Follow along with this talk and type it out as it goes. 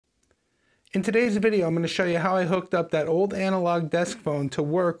In today's video, I'm going to show you how I hooked up that old analog desk phone to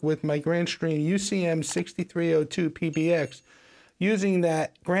work with my Grandstream UCM6302 PBX using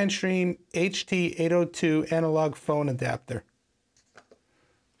that Grandstream HT802 analog phone adapter.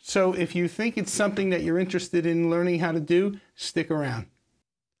 So if you think it's something that you're interested in learning how to do, stick around.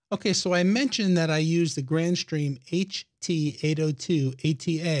 Okay, so I mentioned that I used the Grandstream HT802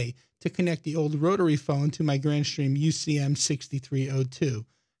 ATA to connect the old Rotary phone to my Grandstream UCM6302.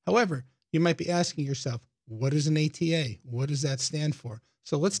 However, you might be asking yourself, what is an ATA? What does that stand for?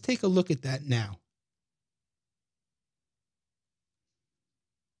 So let's take a look at that now.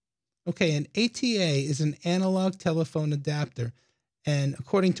 Okay, an ATA is an analog telephone adapter. And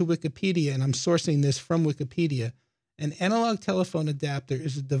according to Wikipedia, and I'm sourcing this from Wikipedia, an analog telephone adapter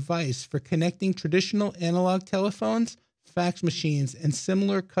is a device for connecting traditional analog telephones, fax machines, and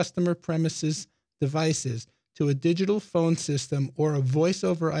similar customer premises devices to a digital phone system or a voice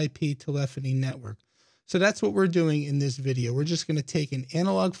over IP telephony network. So that's what we're doing in this video. We're just going to take an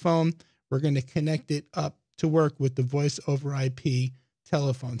analog phone, we're going to connect it up to work with the voice over IP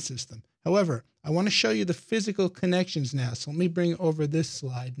telephone system. However, I want to show you the physical connections now. So let me bring over this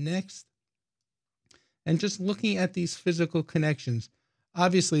slide next. And just looking at these physical connections,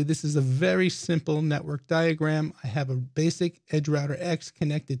 obviously this is a very simple network diagram. I have a basic Edge Router X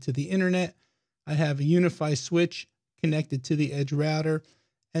connected to the internet. I have a Unify switch connected to the Edge router.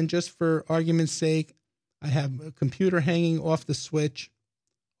 And just for argument's sake, I have a computer hanging off the switch.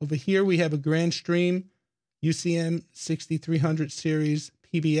 Over here we have a Grandstream UCM 6300 series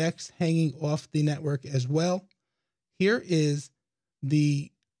PBX hanging off the network as well. Here is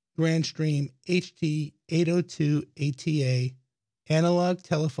the Grandstream HT802 ATA analog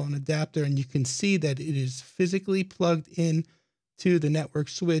telephone adapter, and you can see that it is physically plugged in to the network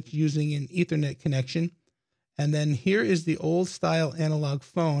switch using an Ethernet connection. And then here is the old style analog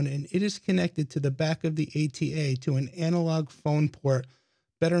phone, and it is connected to the back of the ATA to an analog phone port,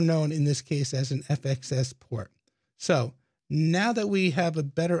 better known in this case as an FXS port. So now that we have a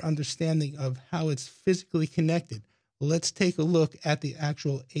better understanding of how it's physically connected, let's take a look at the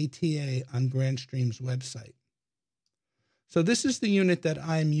actual ATA on Grandstream's website. So this is the unit that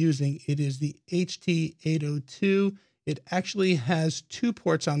I'm using. It is the HT802. It actually has two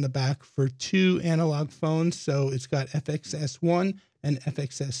ports on the back for two analog phones. So it's got FXS1 and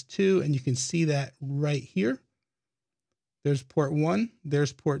FXS2, and you can see that right here. There's port 1,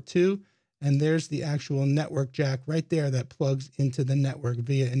 there's port 2, and there's the actual network jack right there that plugs into the network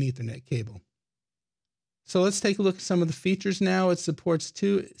via an Ethernet cable. So let's take a look at some of the features now. It supports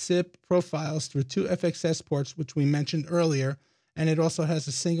 2 SIP profiles through 2 FXS ports, which we mentioned earlier, and it also has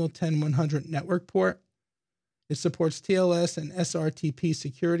a single 10100 network port. It supports TLS and SRTP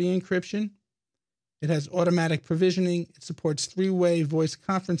security encryption. It has automatic provisioning. It supports 3-way voice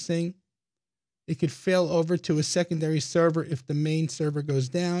conferencing. It could fail over to a secondary server if the main server goes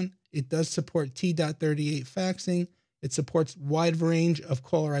down. It does support T.38 faxing. It supports wide range of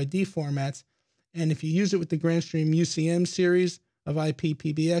caller ID formats. And if you use it with the Grandstream UCM series of IP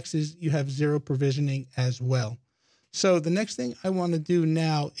PBXs, you have 0 provisioning as well. So the next thing I want to do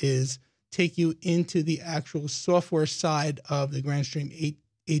now is take you into the actual software side of the Grandstream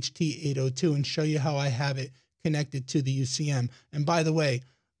HT802 and show you how I have it connected to the UCM. And by the way,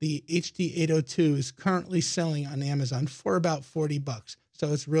 the HT802 is currently selling on Amazon for about $40,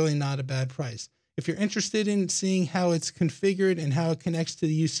 so it's really not a bad price. If you're interested in seeing how it's configured and how it connects to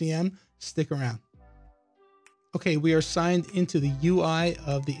the UCM, stick around. Okay, we are signed into the UI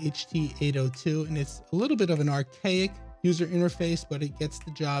of the HT802, and it's a little bit of an archaic user interface, but it gets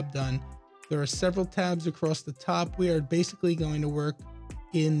the job done. There are several tabs across the top. We are basically going to work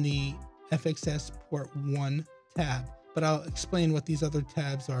in the FXS port 1 tab, but I'll explain what these other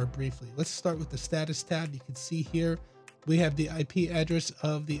tabs are briefly. Let's start with the status tab. You can see here we have the IP address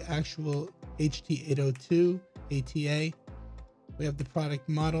of the actual HT802 ATA. We have the product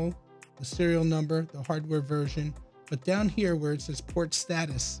model, the serial number, the hardware version. But down here where it says port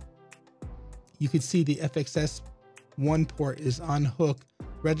status, you can see the FXS1 port is on hook,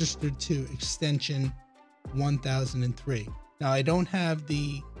 registered to extension 1003. Now I don't have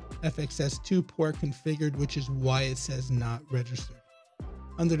the FXS2 port configured, which is why it says not registered.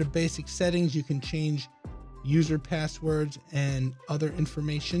 Under the basic settings, you can change user passwords and other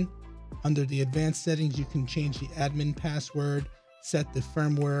information. Under the advanced settings, you can change the admin password, set the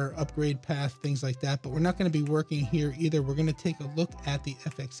firmware upgrade path, things like that. But we're not going to be working here either. We're going to take a look at the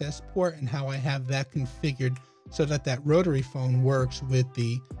FXS port and how I have that configured so that that rotary phone works with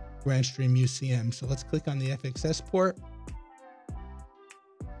the Grandstream UCM. So let's click on the FXS port.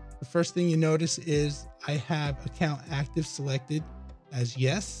 The first thing you notice is I have account active selected as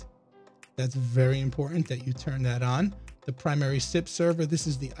yes. That's very important that you turn that on. The primary SIP server, this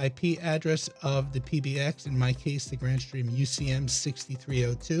is the IP address of the PBX, in my case, the Grandstream UCM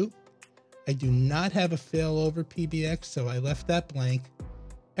 6302. I do not have a failover PBX, so I left that blank.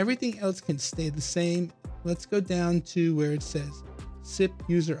 Everything else can stay the same. Let's go down to where it says SIP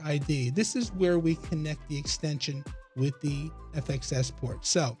user ID. This is where we connect the extension with the FXS port.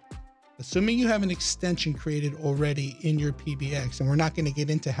 So, assuming you have an extension created already in your PBX, and we're not going to get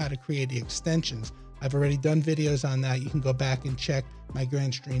into how to create the extensions. I've already done videos on that. You can go back and check my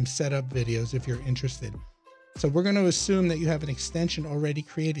Grandstream setup videos if you're interested. So we're going to assume that you have an extension already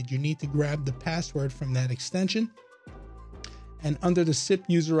created. You need to grab the password from that extension. And under the SIP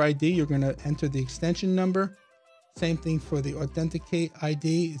user ID, you're going to enter the extension number. Same thing for the authenticate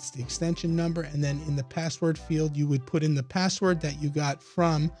ID. It's the extension number. And then in the password field, you would put in the password that you got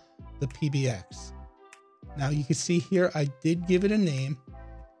from the PBX. Now you can see here, I did give it a name,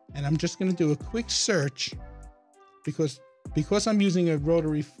 and I'm just going to do a quick search because I'm using a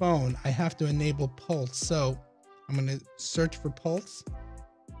rotary phone, I have to enable Pulse. So I'm going to search for Pulse,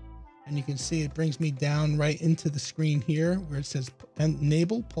 and you can see it brings me down right into the screen here where it says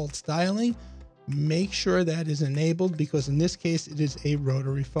enable Pulse dialing. Make sure that is enabled because in this case, it is a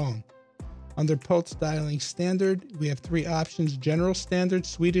rotary phone. Under Pulse dialing standard, we have three options: General Standard,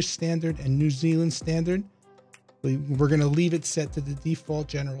 Swedish Standard, and New Zealand Standard. We're going to leave it set to the default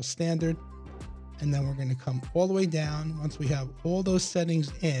General Standard. And then we're going to come all the way down once we have all those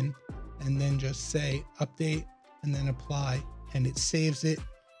settings in, and then just say update and then apply, and it saves it,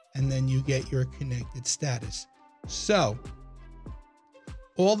 and then you get your connected status. So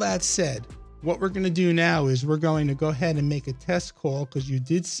all that said, what we're going to do now is we're going to go ahead and make a test call, because you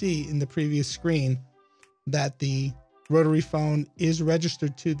did see in the previous screen that the rotary phone is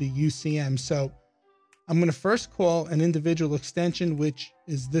registered to the UCM. So I'm going to first call an individual extension, which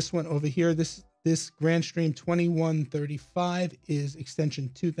is this one over here. This Grandstream 2135 is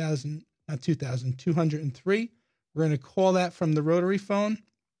extension 203. We're going to call that from the rotary phone,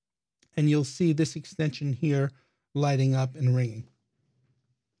 and you'll see this extension here lighting up and ringing.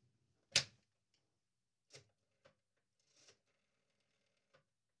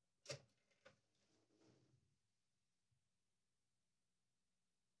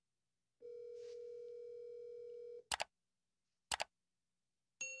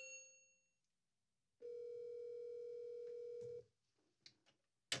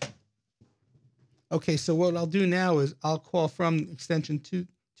 Okay, so what I'll do now is I'll call from extension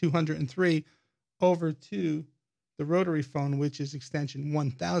 203 over to the rotary phone, which is extension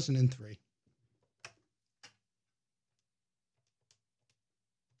 1003.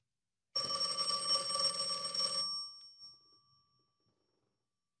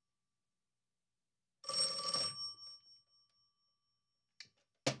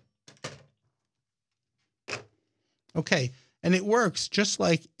 Okay, and it works just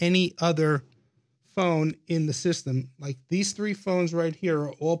like any other phone in the system. Like these three phones right here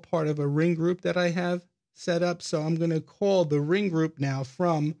are all part of a ring group that I have set up. So I'm going to call the ring group now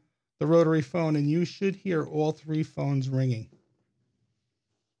from the rotary phone, and you should hear all three phones ringing.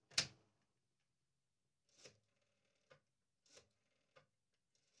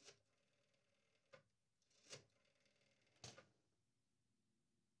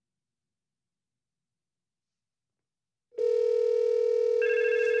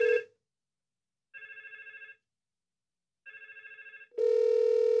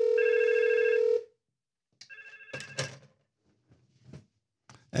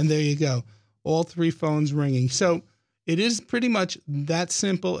 And there you go. All three phones ringing. So it is pretty much that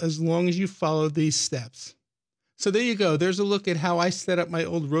simple as long as you follow these steps. So there you go. There's a look at how I set up my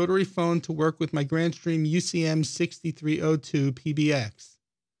old rotary phone to work with my Grandstream UCM 6302 PBX.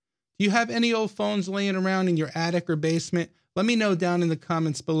 Do you have any old phones laying around in your attic or basement? Let me know down in the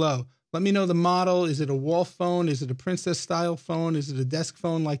comments below. Let me know the model. Is it a wall phone? Is it a princess style phone? Is it a desk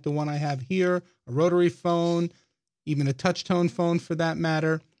phone like the one I have here? A rotary phone? Even a touch tone phone for that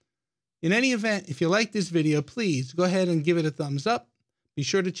matter. In any event, if you like this video, please go ahead and give it a thumbs up. Be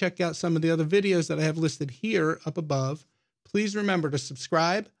sure to check out some of the other videos that I have listed here up above. Please remember to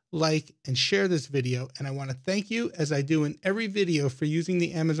subscribe, like, and share this video. And I want to thank you, as I do in every video, for using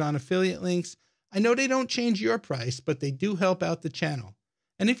the Amazon affiliate links. I know they don't change your price, but they do help out the channel.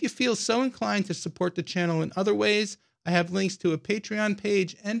 And if you feel so inclined to support the channel in other ways, I have links to a Patreon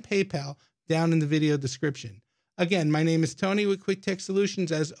page and PayPal down in the video description. Again, my name is Tony with Quick Tech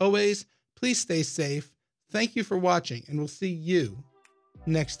Solutions. As always, please stay safe. Thank you for watching, and we'll see you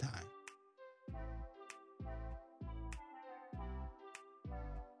next time.